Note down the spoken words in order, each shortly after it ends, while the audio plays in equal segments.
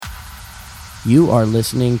You are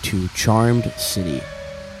listening to Charmed City,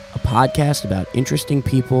 a podcast about interesting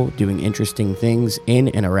people doing interesting things in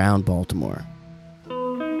and around Baltimore.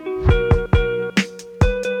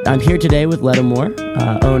 I'm here today with Letta Moore,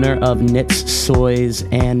 owner of Knits, Soys,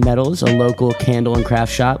 and Metals, a local candle and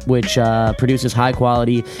craft shop which produces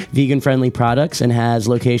high-quality, vegan-friendly products and has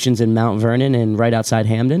locations in Mount Vernon and right outside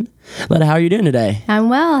Hamden. Letta, how are you doing today? I'm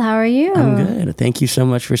well. How are you? I'm good. Thank you so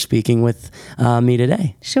much for speaking with me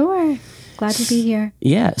today. Sure. Glad to be here.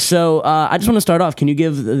 Yeah. So I just want to start off. Can you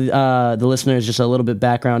give the listeners just a little bit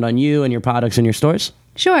background on you and your products and your stores?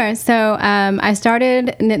 Sure. So I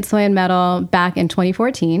started Knit, Soy, and Metal back in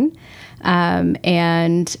 2014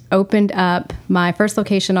 and opened up my first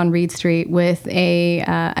location on Reed Street with a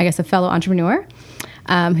fellow entrepreneur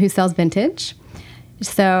who sells vintage.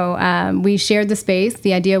 So we shared the space.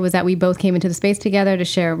 The idea was that we both came into the space together to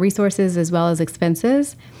share resources as well as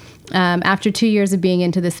expenses. After 2 years of being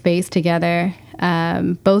into the space together,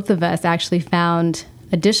 both of us actually found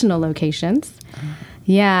additional locations.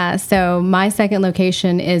 Yeah, so my second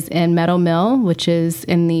location is in Metal Mill, which is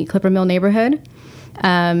in the Clipper Mill neighborhood,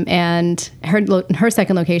 and her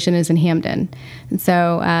second location is in Hamden. And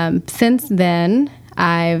so since then,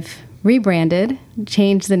 I've rebranded,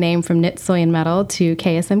 changed the name from Knit, Soy, and Metal to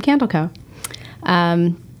KSM Candle Co.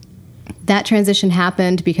 That transition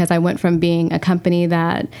happened because I went from being a company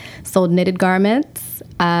that sold knitted garments,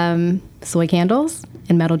 soy candles,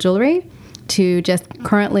 and metal jewelry to just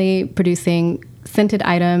currently producing scented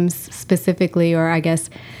items specifically, or I guess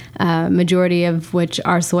majority of which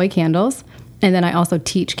are soy candles. And then I also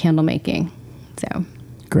teach candle making. So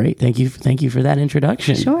great. Thank you for that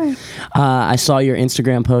introduction. Sure. I saw your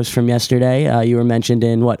Instagram post from yesterday. You were mentioned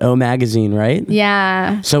in O Magazine, right?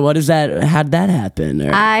 Yeah. So what is that? How'd that happen?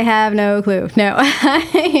 Or? I have no clue. No,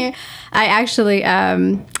 I actually,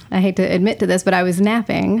 I hate to admit to this, but I was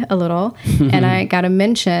napping a little and I got a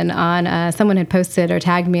mention on, someone had posted or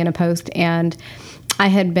tagged me in a post, and I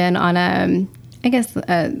had been on a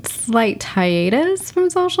slight hiatus from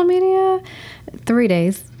social media, 3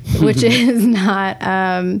 days, which is not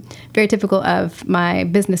very typical of my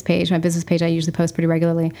business page. My business page, I usually post pretty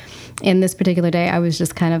regularly. And this particular day, I was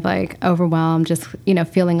just kind of like overwhelmed, just,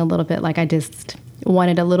 feeling a little bit like I just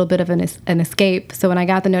wanted a little bit of an escape. So when I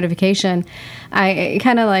got the notification, I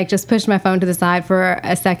kind of like just pushed my phone to the side for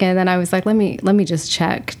a second. And I was like, let me just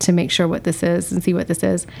check to make sure what this is and see what this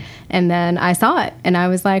is. And then I saw it and I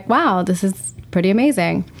was like, wow, this is pretty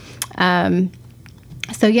amazing.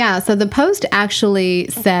 So the post actually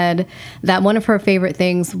said that one of her favorite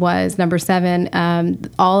things was number 7,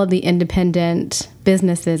 all of the independent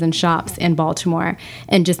businesses and shops in Baltimore,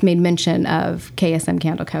 and just made mention of KSM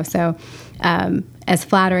Candle Co. So as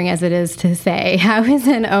flattering as it is to say, I was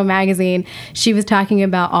in O Magazine. She was talking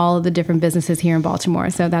about all of the different businesses here in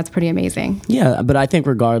Baltimore. So that's pretty amazing. Yeah, but I think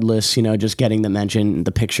regardless, just getting the mention,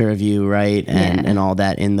 the picture of you, right, and all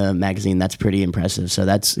that in the magazine, that's pretty impressive. So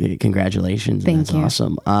that's congratulations. Thank you.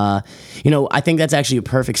 Awesome. I think that's actually a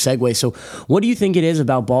perfect segue. So what do you think it is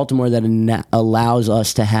about Baltimore that allows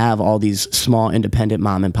us to have all these small independent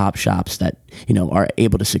mom and pop shops that, are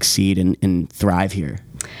able to succeed and thrive here?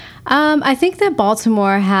 I think that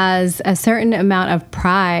Baltimore has a certain amount of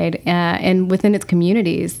pride within its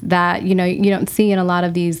communities that, you don't see in a lot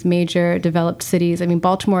of these major developed cities. I mean,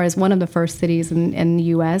 Baltimore is one of the first cities in the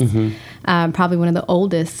U.S., probably one of the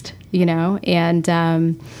oldest,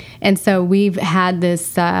 and so we've had this,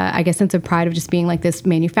 sense of pride of just being like this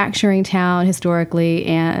manufacturing town historically,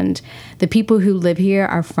 and the people who live here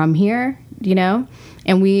are from here,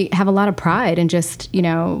 and we have a lot of pride in just,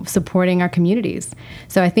 supporting our communities.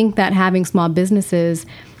 So I think that having small businesses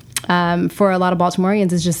for a lot of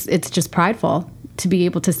Baltimoreans it's just prideful to be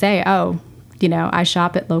able to say, oh, I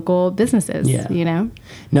shop at local businesses,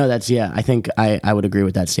 No, I think I would agree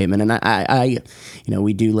with that statement. And I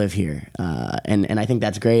we do live here. And I think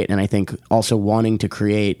that's great. And I think also wanting to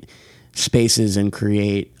create spaces and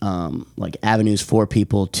create avenues for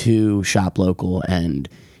people to shop local and,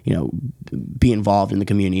 be involved in the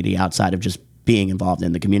community outside of just being involved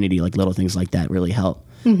in the community, like little things like that really help.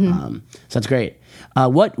 So that's great.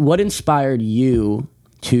 What inspired you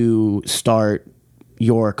to start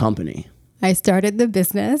your company? I started the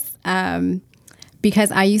business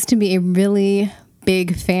because I used to be a really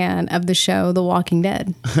big fan of the show The Walking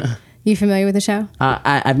Dead. You familiar with the show?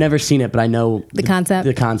 I've never seen it, but I know the concept.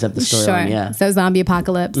 The storyline, sure. Yeah. So zombie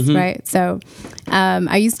apocalypse, right? So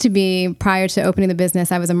I used to be, prior to opening the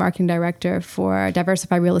business, I was a marketing director for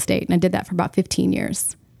Diversify Real Estate, and I did that for about 15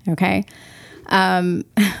 years. Okay. When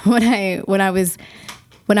I was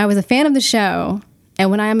a fan of the show, and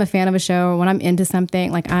when I am a fan of a show, or when I'm into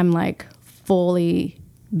something, like I'm like fully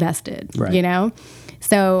vested, Right. you know?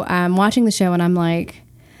 So I'm watching the show and I'm like,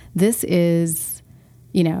 this is,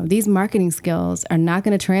 you know, these marketing skills are not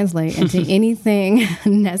going to translate into anything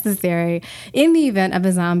necessary in the event of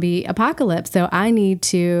a zombie apocalypse. So I need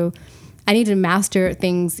to master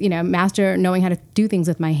things, you know, master knowing how to do things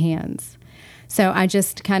with my hands. So I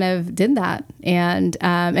just kind of did that. And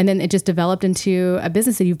then it just developed into a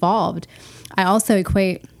business that evolved. I also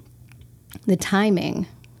equate the timing,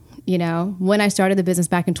 you know, when I started the business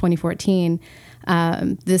back in 2014,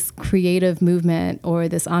 this creative movement or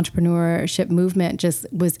this entrepreneurship movement just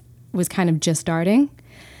was kind of just starting.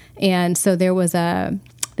 And so there was a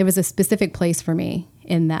specific place for me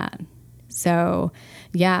in that. So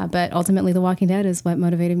yeah, but ultimately The Walking Dead is what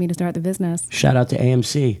motivated me to start the business. Shout out to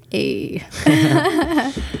AMC. Hey.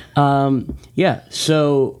 Yeah.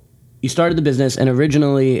 So you started the business, and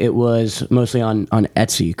originally it was mostly on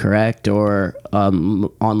Etsy, correct? Or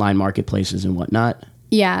online marketplaces and whatnot?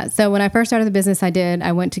 Yeah. So when I first started the business, I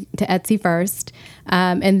went to Etsy first.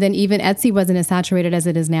 And then even Etsy wasn't as saturated as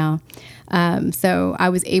it is now. So I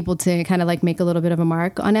was able to kind of like make a little bit of a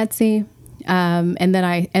mark on Etsy. And then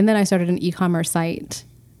I started an e-commerce site.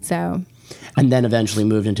 So, and then eventually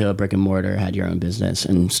moved into a brick and mortar, had your own business,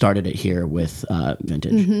 and started it here with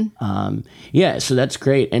Vintage. Mm-hmm. Yeah, so that's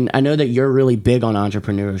great. And I know that you're really big on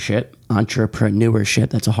entrepreneurship.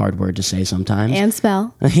 That's a hard word to say sometimes. And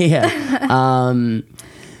spell. Yeah.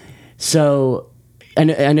 So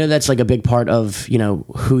I know that's like a big part of, you know,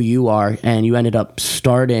 who you are, and you ended up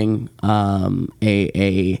starting like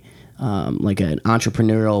an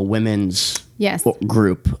entrepreneurial women's Yes.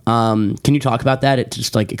 group. Can you talk about that?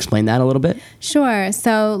 Just like explain that a little bit. Sure.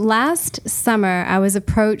 So last summer, I was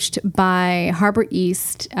approached by Harbor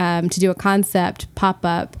East to do a concept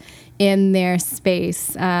pop-up in their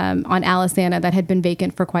space on Alisana that had been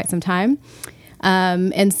vacant for quite some time.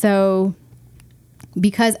 And so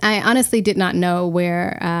because I honestly did not know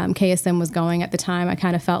where KSM was going at the time, I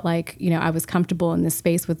kind of felt like, you know, I was comfortable in this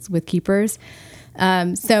space with keepers.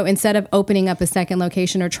 So instead of opening up a second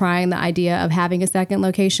location or trying the idea of having a second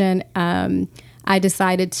location, I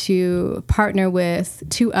decided to partner with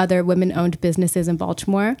 2 other women-owned businesses in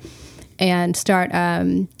Baltimore and start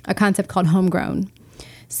a concept called Homegrown.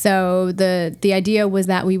 So the idea was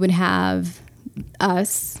that we would have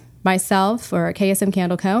myself, or KSM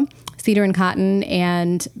Candle Co., Cedar and Cotton,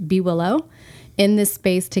 and Be Willow in this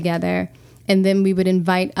space together. And then we would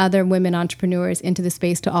invite other women entrepreneurs into the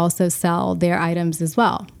space to also sell their items as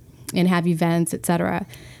well and have events, et cetera.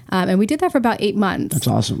 And we did that for about 8 months. That's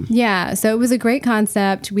awesome. Yeah. So it was a great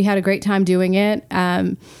concept. We had a great time doing it.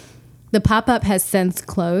 The pop-up has since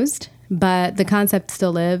closed, but the concept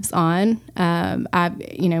still lives on.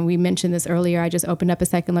 We mentioned this earlier. I just opened up a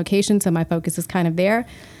second location, so my focus is kind of there.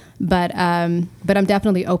 But I'm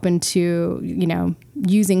definitely open to, you know,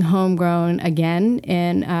 using Homegrown again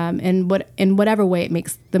in whatever way it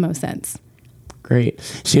makes the most sense. Great.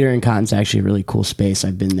 Cedar and Cotton's actually a really cool space.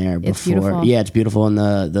 I've been there before. It's beautiful. Yeah, it's beautiful, and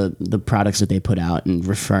the products that they put out and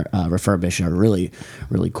refurbish are really,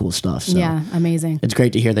 really cool stuff. So yeah, amazing. it's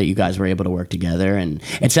great to hear that you guys were able to work together, and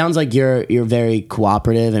it sounds like you're very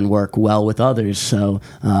cooperative and work well with others. So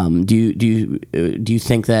do you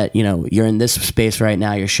think that, you know, you're in this space right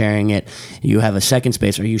now, you're sharing it, you have a second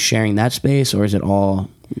space, are you sharing that space, or is it all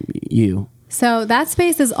you? So that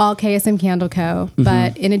space is all KSM Candle Co.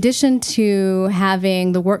 But in addition to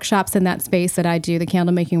having the workshops in that space that I do, the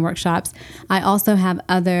candle making workshops, I also have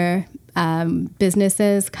other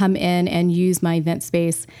businesses come in and use my event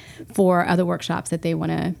space for other workshops that they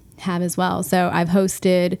want to have as well. So I've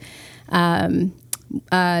hosted a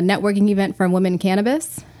networking event for women in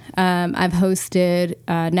cannabis. I've hosted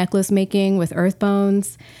necklace making with Earth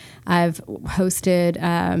Bones. I've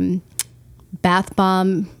hosted bath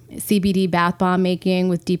bomb, CBD bath bomb making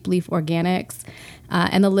with Deep Leaf Organics.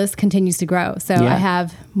 And the list continues to grow. So Yeah. I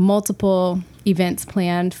have multiple events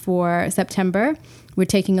planned for September. We're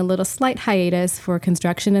taking a little slight hiatus for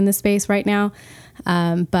construction in the space right now.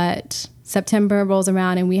 But September rolls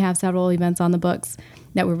around and we have several events on the books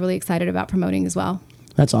that we're really excited about promoting as well.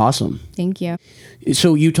 That's awesome. Thank you.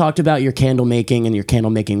 So you talked about your candle making and your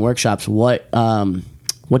candle making workshops. What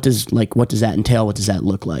does that entail? What does that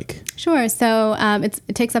look like? Sure. So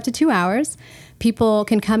it takes up to 2 hours. People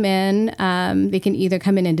can come in. They can either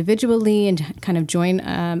come in individually and kind of join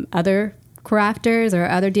other crafters or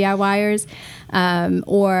other DIYers,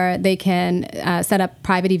 or they can set up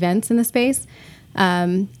private events in the space.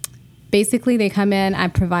 Basically, they come in. I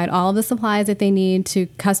provide all of the supplies that they need to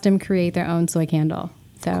custom create their own soy candle.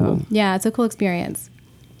 So, Cool. Yeah, it's a cool experience.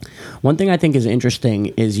 One thing I think is interesting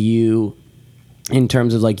is you in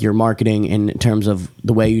terms of like your marketing, in terms of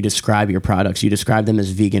the way you describe your products, you describe them as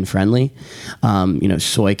vegan friendly,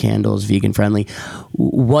 soy candles, vegan friendly.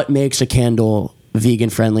 What makes a candle vegan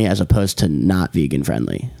friendly as opposed to not vegan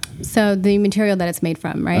friendly? So the material that it's made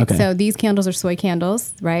from, right? Okay. So these candles are soy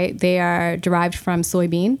candles, right? They are derived from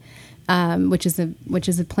soybean, which is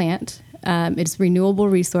a plant. It's a renewable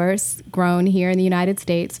resource grown here in the United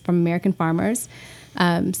States from American farmers.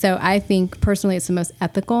 So I think personally it's the most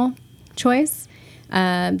ethical choice.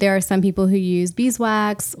 There are some people who use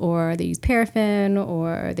beeswax, or they use paraffin,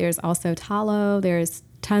 or there's also tallow. There's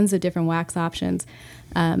tons of different wax options.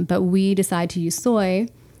 But we decide to use soy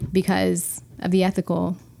because of the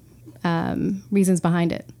ethical reasons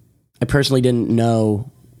behind it. I personally didn't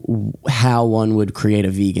know how one would create a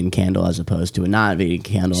vegan candle as opposed to a not vegan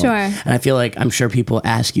candle. Sure. And I feel like I'm sure people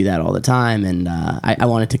ask you that all the time. And I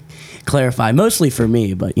wanted to clarify, mostly for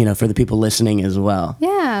me, but for the people listening as well.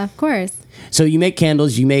 Yeah, of course. So you make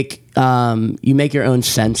candles, you make your own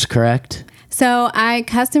scents, correct? So I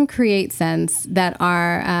custom create scents that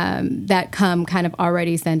are that come kind of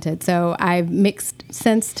already scented. So I've mixed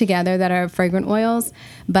scents together that are fragrant oils,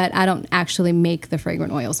 but I don't actually make the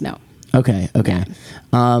fragrant oils. No. Okay. Yeah.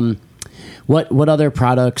 What other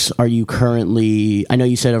products are you currently? I know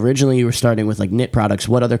you said originally you were starting with like knit products.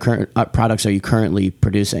 What other current products are you currently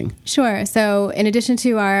producing? Sure. So in addition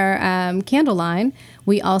to our candle line,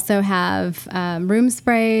 we also have room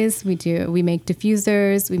sprays. We make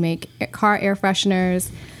diffusers. We make car air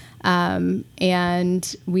fresheners,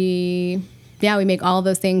 and we make all of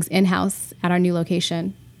those things in house at our new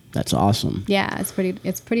location. That's awesome. Yeah, it's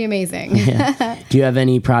pretty amazing. Yeah. Do you have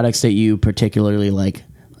any products that you particularly like?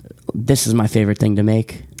 This is my favorite thing to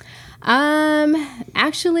make.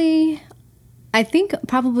 Actually, I think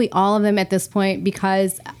probably all of them at this point,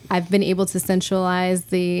 because I've been able to centralize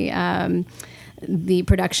the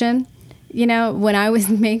production. When I was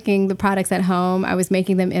making the products at home, I was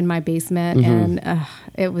making them in my basement, and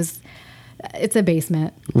it's a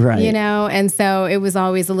basement, right? And so it was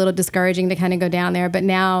always a little discouraging to kind of go down there. But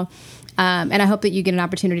now, and I hope that you get an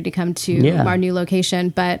opportunity to come to our new location.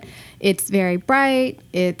 But it's very bright.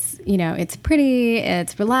 It's it's pretty.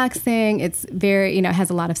 It's relaxing. It's very has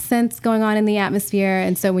a lot of scents going on in the atmosphere.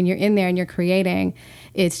 And so when you're in there and you're creating,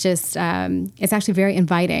 it's just it's actually very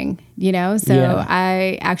inviting. So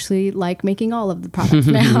I actually like making all of the products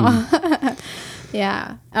now.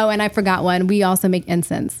 Yeah. Oh, and I forgot one. We also make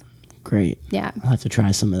incense. Great. Yeah. I'll have to try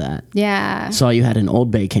some of that. Yeah. Saw you had an Old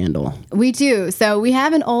Bay candle. We do. So we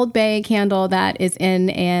have an Old Bay candle that is in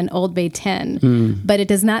an Old Bay tin, but it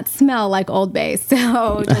does not smell like Old Bay.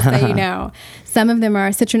 So just so you know, some of them are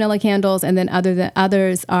citronella candles, and then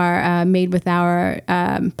others are made with our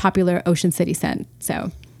popular Ocean City scent.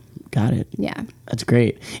 So. Got it. Yeah. That's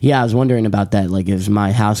great. Yeah, I was wondering about that. Like, is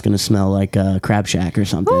my house going to smell like a Crab Shack or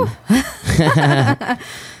something?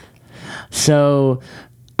 So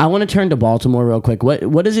I want to turn to Baltimore real quick.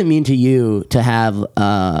 What does it mean to you to have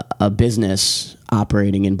a business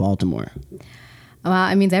operating in Baltimore? Well,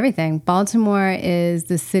 it means everything. Baltimore is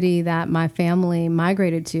the city that my family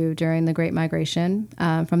migrated to during the Great Migration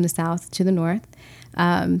from the South to the North.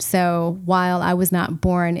 So while I was not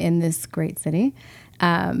born in this great city,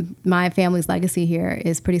 my family's legacy here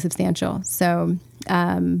is pretty substantial. So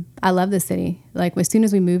I love this city. Like, as soon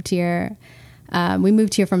as we moved here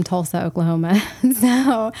from Tulsa, Oklahoma.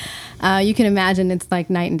 So you can imagine it's like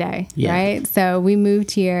night and day, right? So we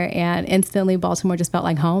moved here, and instantly Baltimore just felt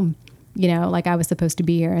like home, like I was supposed to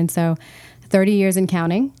be here. And so 30 years and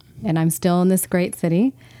counting, and I'm still in this great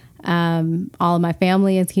city. All of my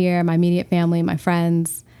family is here, my immediate family, my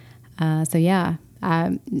friends. So yeah,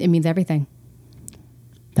 it means everything.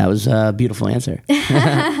 That was a beautiful answer.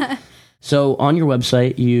 So on your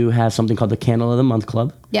website, you have something called the Candle of the Month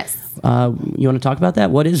Club. Yes. You want to talk about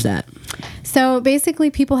that? What is that? So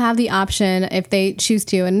basically, people have the option if they choose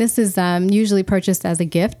to, and this is usually purchased as a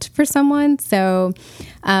gift for someone. So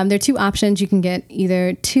there are two options. You can get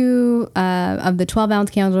either 2 of the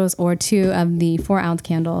 12-ounce candles or 2 of the 4-ounce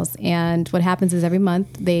candles. And what happens is every month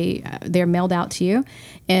they're mailed out to you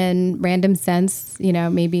in random scents,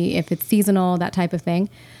 maybe if it's seasonal, that type of thing.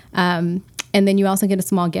 And then you also get a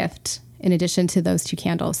small gift in addition to those 2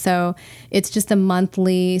 candles. So it's just a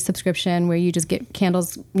monthly subscription where you just get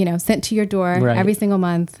candles, sent to your door every single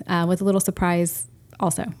month with a little surprise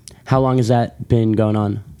also. How long has that been going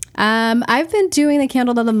on? I've been doing the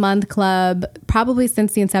Candle of the Month Club probably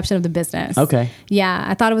since the inception of the business. Okay. Yeah,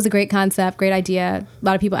 I thought it was a great concept, great idea. A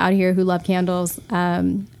lot of people out here who love candles.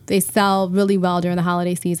 They sell really well during the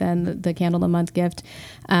holiday season, the Candle of the Month gift.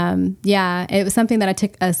 Yeah, it was something that I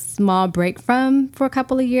took a small break from for a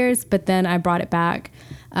couple of years, but then I brought it back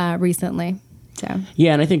recently. So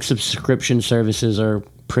Yeah, and I think subscription services are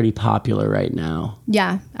pretty popular right now.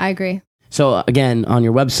 yeah, I agree. So again, on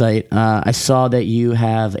your website, I saw that you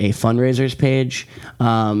have a fundraisers page.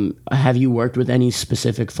 Have you worked with any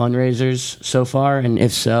specific fundraisers so far? And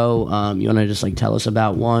if so, you want to just like tell us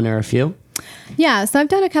about one or a few? Yeah, so I've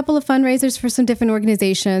done a couple of fundraisers for some different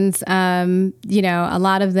organizations. A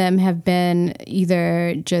lot of them have been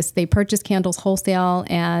either just they purchase candles wholesale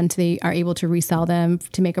and they are able to resell them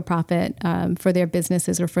to make a profit for their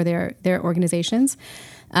businesses or for their organizations.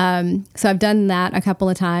 So I've done that a couple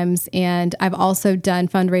of times, and I've also done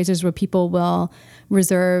fundraisers where people will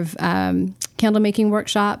reserve candle making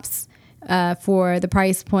workshops for the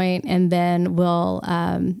price point, and then will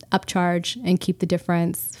upcharge and keep the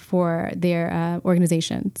difference for their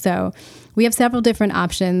organization. So we have several different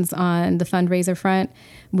options on the fundraiser front.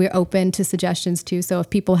 We're open to suggestions too. So if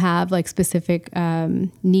people have like specific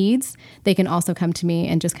needs, they can also come to me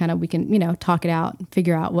and just kind of, we can, talk it out,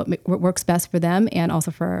 figure out what works best for them and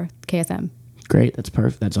also for KSM. Great. That's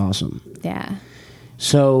perfect. That's awesome. Yeah.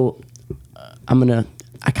 So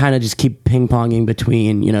I kind of just keep ping-ponging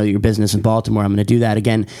between, your business in Baltimore. I'm going to do that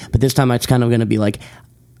again. But this time it's kind of going to be like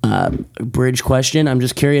a bridge question. I'm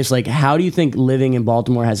just curious, like, how do you think living in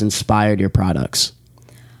Baltimore has inspired your products?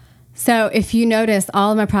 So if you notice,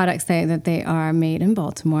 all of my products say that they are made in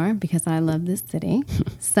Baltimore because I love this city.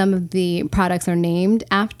 Some of the products are named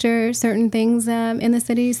after certain things in the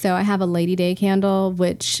city. So I have a Lady Day candle,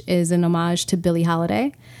 which is an homage to Billie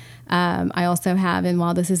Holiday. I also have, and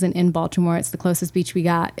while this isn't in Baltimore, it's the closest beach we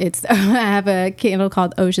got. I have a candle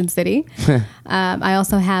called Ocean City. I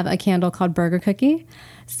also have a candle called Burger Cookie.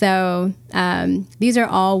 So these are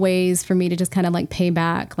all ways for me to just kind of like pay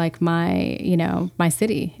back like my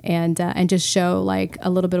city and just show like a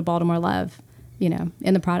little bit of Baltimore love, in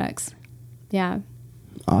the products. Yeah.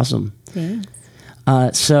 Awesome. Thanks.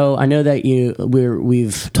 So I know that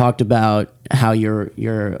we've talked about how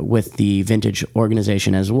you're with the Vintage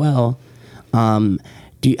organization as well. How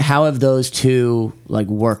have those two like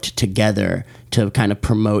worked together to kind of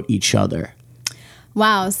promote each other?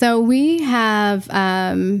 Wow. So we have,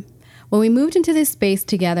 when we moved into this space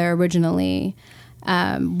together originally,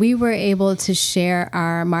 we were able to share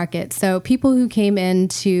our market. So people who came in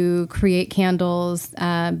to create candles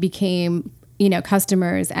became,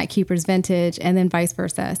 customers at Keepers Vintage, and then vice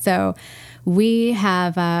versa. So we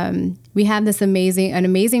have this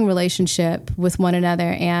amazing relationship with one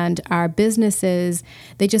another, and our businesses,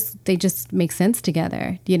 they just make sense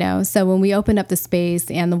together, So when we opened up the space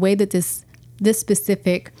and the way that this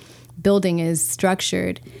specific building is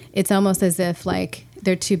structured, it's almost as if like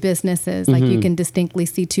they're two businesses, like you can distinctly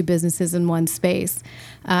see two businesses in one space,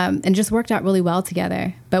 and just worked out really well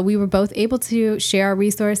together. But we were both able to share our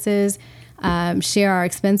resources, share our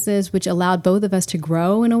expenses, which allowed both of us to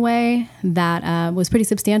grow in a way that was pretty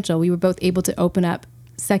substantial. We were both able to open up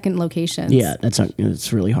second locations. Yeah,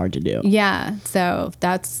 it's really hard to do. Yeah, so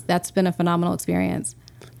that's been a phenomenal experience.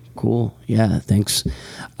 Cool. Yeah, thanks.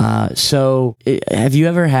 So have you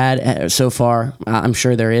ever had so far, I'm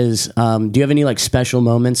sure there is, do you have any like special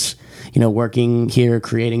moments, working here,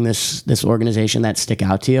 creating this organization that stick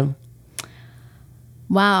out to you?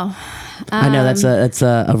 Wow. I know that's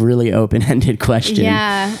a really open-ended question.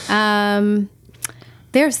 Yeah.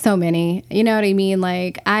 There's so many, you know what I mean?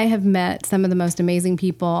 Like I have met some of the most amazing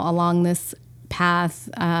people along this path,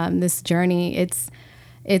 this journey. It's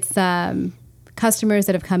customers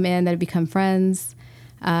that have come in that have become friends,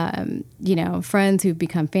 friends who've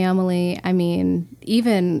become family. I mean,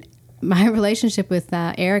 even my relationship with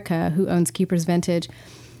Erica, who owns Keepers Vintage,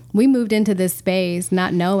 we moved into this space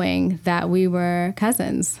not knowing that we were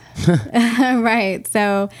cousins. Right.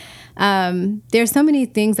 So there's so many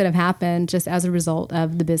things that have happened just as a result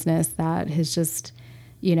of the business that has just,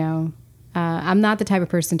 I'm not the type of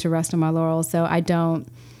person to rest on my laurels, so I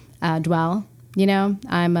don't dwell.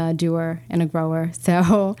 I'm a doer and a grower.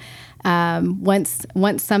 So once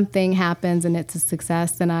something happens and it's a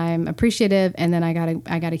success, then I'm appreciative, and then I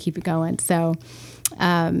gotta keep it going. So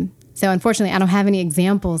unfortunately, I don't have any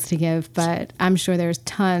examples to give, but I'm sure there's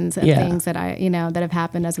tons of things that that have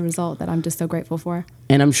happened as a result that I'm just so grateful for.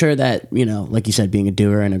 And I'm sure that, like you said, being a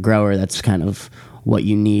doer and a grower, that's kind of what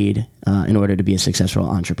you need in order to be a successful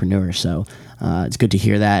entrepreneur. So it's good to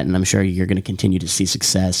hear that, and I'm sure you're going to continue to see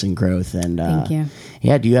success and growth. And thank you.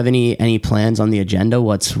 Yeah, do you have any plans on the agenda?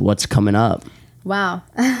 What's coming up? Wow.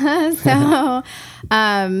 So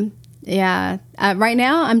right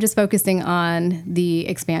now I'm just focusing on the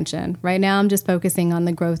expansion. Right now I'm just focusing on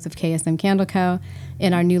the growth of KSM Candle Co.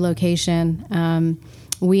 in our new location.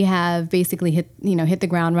 We have basically hit the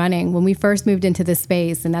ground running when we first moved into this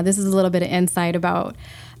space. And now this is a little bit of insight about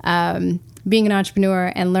being an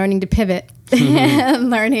entrepreneur and learning to pivot and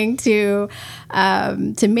learning to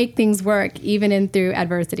make things work even in through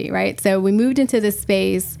adversity, right? So we moved into this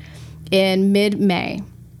space in mid-May.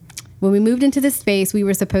 When we moved into this space, we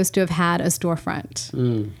were supposed to have had a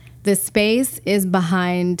storefront. The space is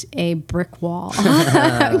behind a brick wall,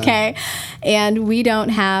 okay? And we don't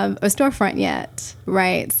have a storefront yet,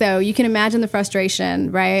 right? So you can imagine the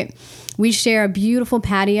frustration, right? We share a beautiful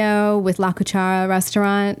patio with La Cuchara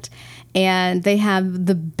restaurant, and they have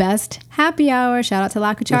the best happy hour. Shout out to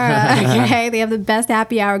La Cuchara, okay? They have the best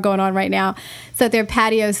happy hour going on right now. So their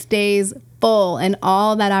patio stays full, and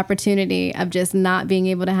all that opportunity of just not being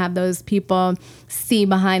able to have those people see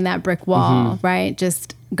behind that brick wall, right?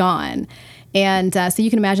 Just gone. And so you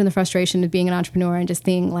can imagine the frustration of being an entrepreneur and just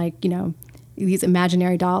seeing like, you know, these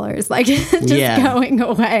imaginary dollars like just going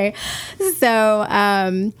away.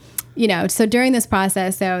 So, you know, so during this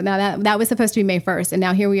process, so now that was supposed to be May 1st, and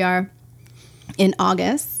now here we are in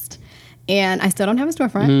August, and I still don't have a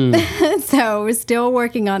storefront. So we're still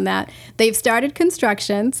working on that. They've started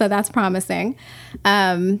construction, so that's promising.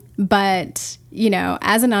 But, you know,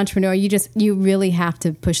 as an entrepreneur, you really have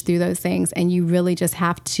to push through those things, and you really just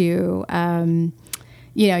have to,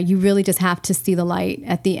 you know, you really just have to see the light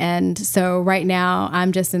at the end. So right now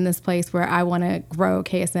I'm just in this place where I want to grow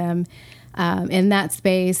KSM in that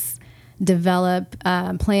space, develop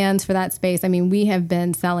plans for that space. I mean, we have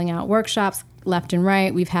been selling out workshops left and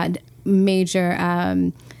right. We've had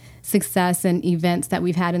major success and events that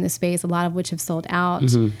we've had in the space, a lot of which have sold out.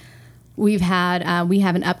 We've had we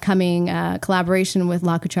have an upcoming collaboration with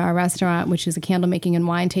La Cuchara Restaurant, which is a candle making and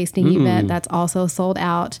wine tasting event that's also sold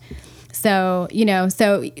out. So, you know,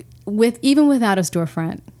 so even without a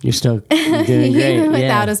storefront, you're still doing great. Even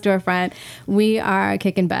without a storefront, we are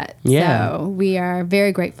kicking butt. Yeah. So we are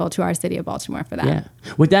very grateful to our city of Baltimore for that. Yeah.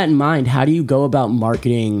 With that in mind, how do you go about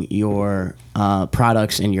marketing your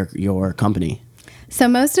products and your company? So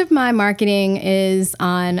most of my marketing is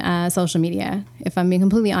on social media. If I'm being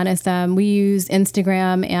completely honest, we use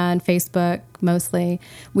Instagram and Facebook mostly.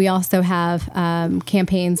 We also have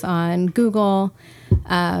campaigns on Google,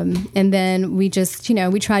 and then we just, you know,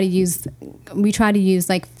 we try to use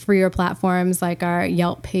like freer platforms. Like our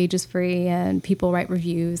Yelp page is free, and people write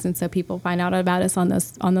reviews, and so people find out about us on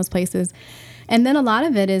those places. And then a lot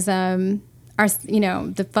of it is you know,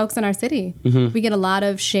 the folks in our city. We get a lot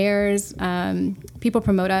of shares. People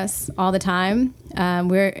promote us all the time.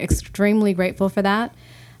 We're extremely grateful for that.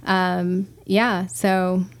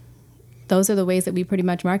 So those are the ways that we pretty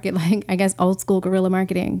much market, like, I guess, old school guerrilla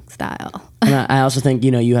marketing style. And I also think,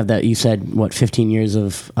 you know, you have that, you said, 15 years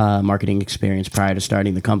of marketing experience prior to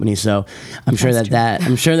starting the company. So I'm sure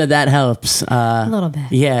that helps. A little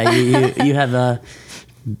bit. Yeah. You have a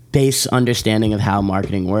base understanding of how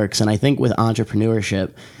marketing works. And I think with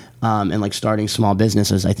entrepreneurship and like starting small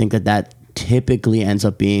businesses, I think that typically ends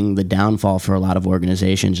up being the downfall for a lot of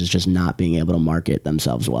organizations, is just not being able to market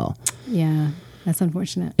themselves well. Yeah, that's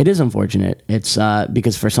unfortunate. It is unfortunate. It's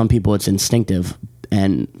because for some people it's instinctive,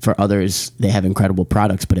 and for others they have incredible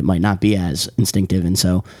products, but it might not be as instinctive. And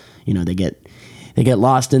so, you know, they get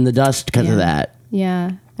lost in the dust because of that.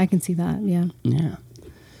 Yeah, I can see that. Yeah. Yeah.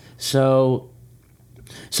 So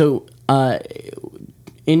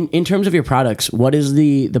in terms of your products, what is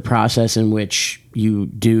the process in which you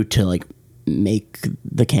do to like make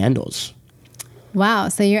the candles? Wow.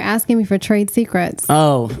 So you're asking me for trade secrets.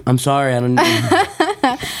 Oh, I'm sorry. I don't know.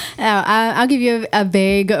 I'll give you a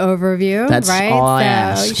vague overview. That's right? all I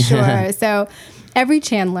ask. Sure. So every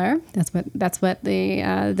chandler, that's what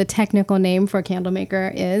the technical name for a candle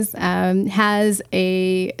maker is, has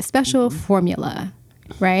a special formula,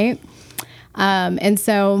 right? And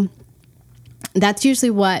so that's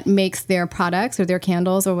usually what makes their products or their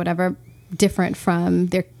candles or whatever different from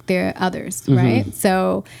their others, right?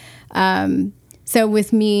 So, so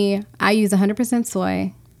with me, I use 100%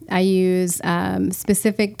 soy. I use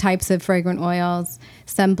specific types of fragrant oils,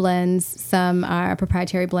 some blends, some are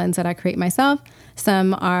proprietary blends that I create myself.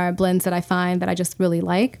 Some are blends that I find that I just really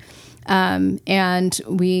like. And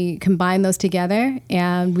we combine those together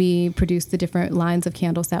and we produce the different lines of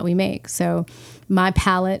candles that we make. So my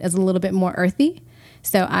palette is a little bit more earthy.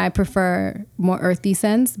 So I prefer more earthy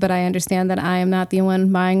scents, but I understand that I am not the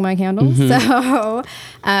one buying my candles. So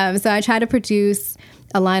I try to produce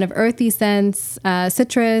a line of earthy scents,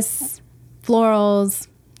 citrus, florals,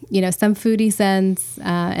 you know, some foodie scents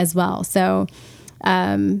as well. So,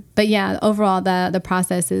 but yeah, overall the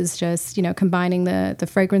process is just, you know, combining the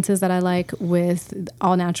fragrances that I like with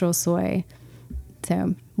all natural soy,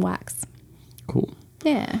 so wax. Cool.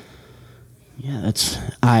 Yeah. Yeah,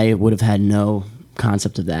 I would have had no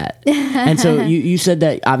concept of that. And so you said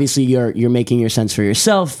that obviously you're making your scents for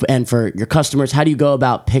yourself and for your customers. How do you go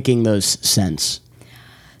about picking those scents?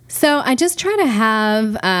 So I just try to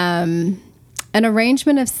have an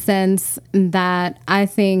arrangement of scents that I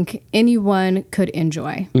think anyone could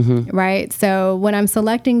enjoy, right? So when I'm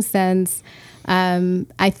selecting scents,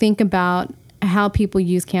 I think about how people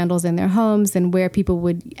use candles in their homes and where people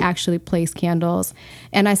would actually place candles.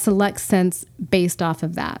 And I select scents based off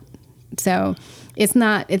of that. So there's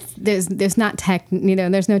no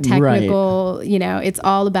technical, right. It's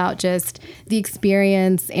all about just the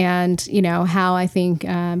experience and, how I think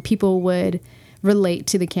people would relate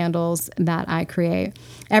to the candles that I create.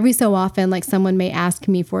 Every so often, like someone may ask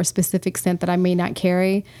me for a specific scent that I may not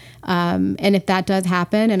carry. And if that does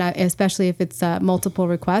happen, and especially if it's multiple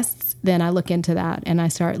requests, then I look into that and I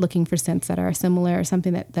start looking for scents that are similar or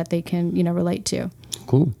something that they can, relate to.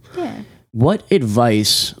 Cool. Yeah. What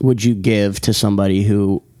advice would you give to somebody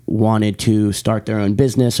who wanted to start their own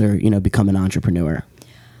business or, become an entrepreneur?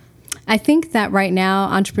 I think that right now,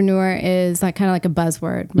 entrepreneur is kind of like a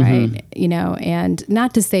buzzword, right? And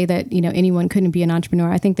not to say that, anyone couldn't be an entrepreneur.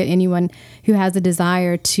 I think that anyone who has a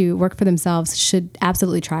desire to work for themselves should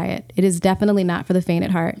absolutely try it. It is definitely not for the faint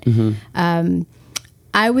at heart.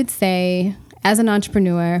 I would say as an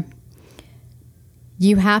entrepreneur,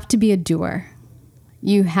 you have to be a doer.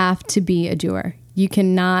 You have to be a doer. You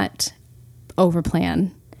cannot overplan.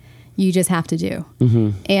 You just have to do.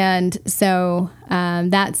 And so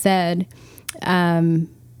that said, being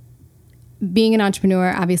an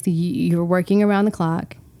entrepreneur, obviously you're working around the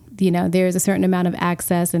clock. There's a certain amount of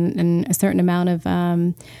access and a certain amount of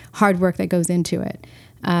hard work that goes into it.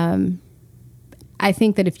 I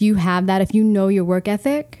think that if you have that, if you know your work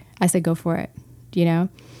ethic, I say go for it.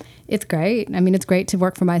 It's great. I mean, it's great to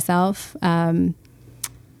work for myself.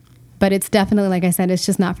 But it's definitely, like I said, it's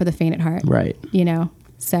just not for the faint at heart. Right.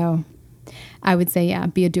 So I would say,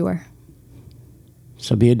 be a doer.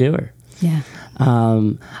 So be a doer. Yeah.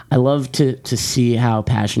 I love to see how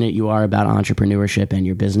passionate you are about entrepreneurship and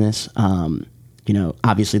your business.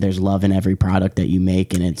 Obviously there's love in every product that you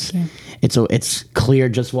make, and it's clear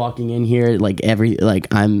just walking in here,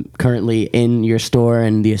 I'm currently in your store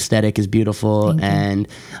and the aesthetic is beautiful, and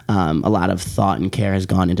a lot of thought and care has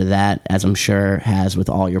gone into that, as I'm sure has with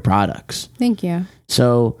all your products. Thank you.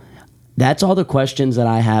 So that's all the questions that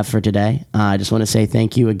I have for today. I just want to say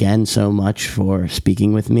thank you again so much for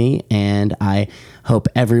speaking with me, and I hope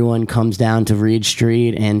everyone comes down to Reed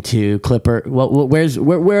Street and to Clipper. Well,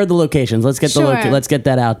 where are the locations? Let's get let's get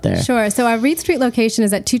that out there. Sure. So our Reed Street location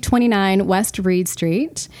is at 229 West Reed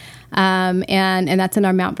Street. And that's in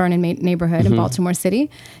our Mount Vernon neighborhood in Baltimore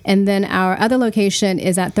City. And then our other location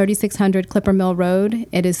is at 3600 Clipper Mill Road.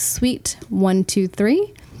 It is Suite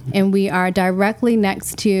 123. And we are directly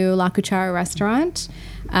next to La Cuchara Restaurant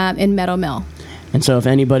in Meadow Mill. And so if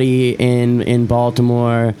anybody in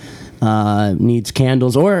Baltimore needs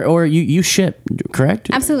candles, or you ship, correct?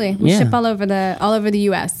 Absolutely. We ship all over the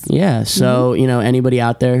U.S. Yeah. So, anybody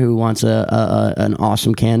out there who wants an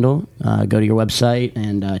awesome candle, go to your website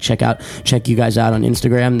and check you guys out on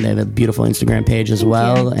Instagram. They have a beautiful Instagram page as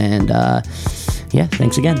well. And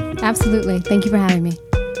thanks again. Absolutely. Thank you for having me.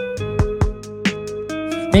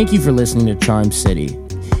 Thank you for listening to Charm City.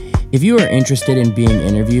 If you are interested in being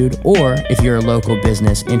interviewed, or if you're a local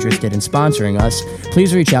business interested in sponsoring us,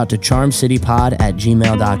 please reach out to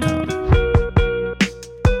charmcitypod@gmail.com.